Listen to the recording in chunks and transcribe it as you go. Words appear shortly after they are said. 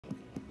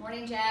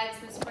Morning, Jags.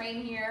 Miss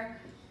Crane here.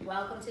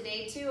 Welcome to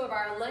day 2 of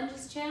our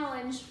lunges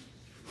challenge.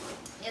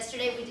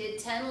 Yesterday we did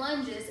 10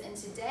 lunges, and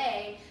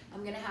today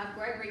I'm going to have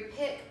Gregory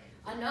pick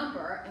a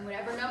number, and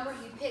whatever number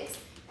he picks,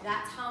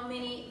 that's how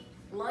many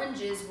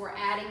lunges we're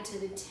adding to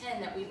the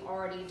 10 that we've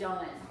already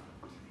done.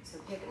 So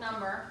pick a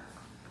number.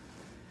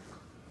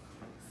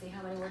 See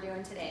how many we're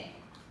doing today.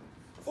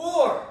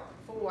 4.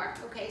 4.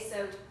 Okay,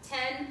 so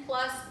 10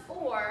 plus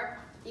 4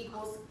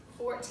 equals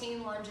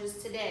 14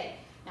 lunges today.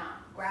 Now,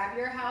 grab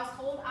your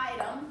household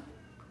item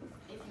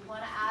if you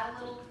want to add a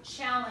little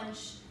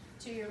challenge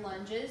to your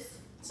lunges,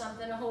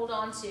 something to hold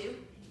on to.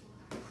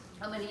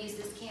 I'm going to use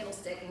this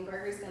candlestick, and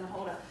Gregory's going to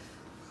hold a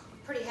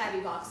pretty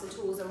heavy box of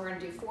tools, and we're going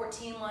to do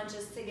 14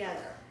 lunges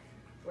together.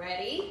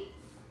 Ready?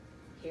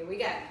 Here we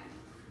go.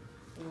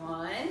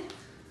 1,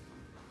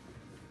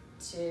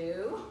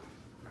 2,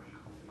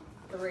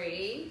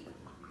 3,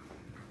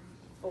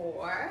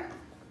 4,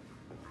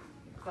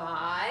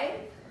 5,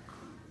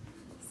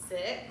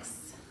 6,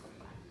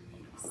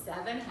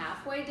 7,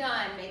 halfway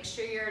done. Make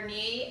sure your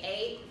knee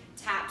 8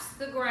 taps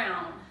the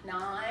ground.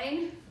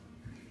 9,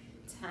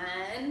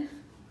 10,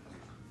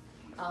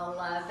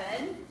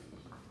 11,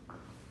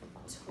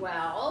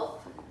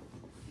 12,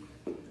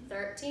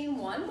 13,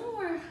 one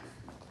more,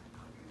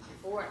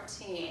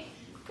 14.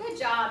 Good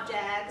job,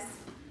 Jags.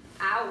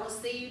 I will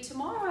see you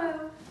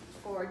tomorrow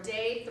for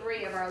day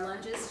 3 of our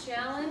lunges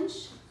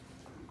challenge,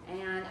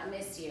 and I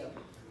miss you.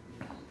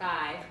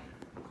 Bye.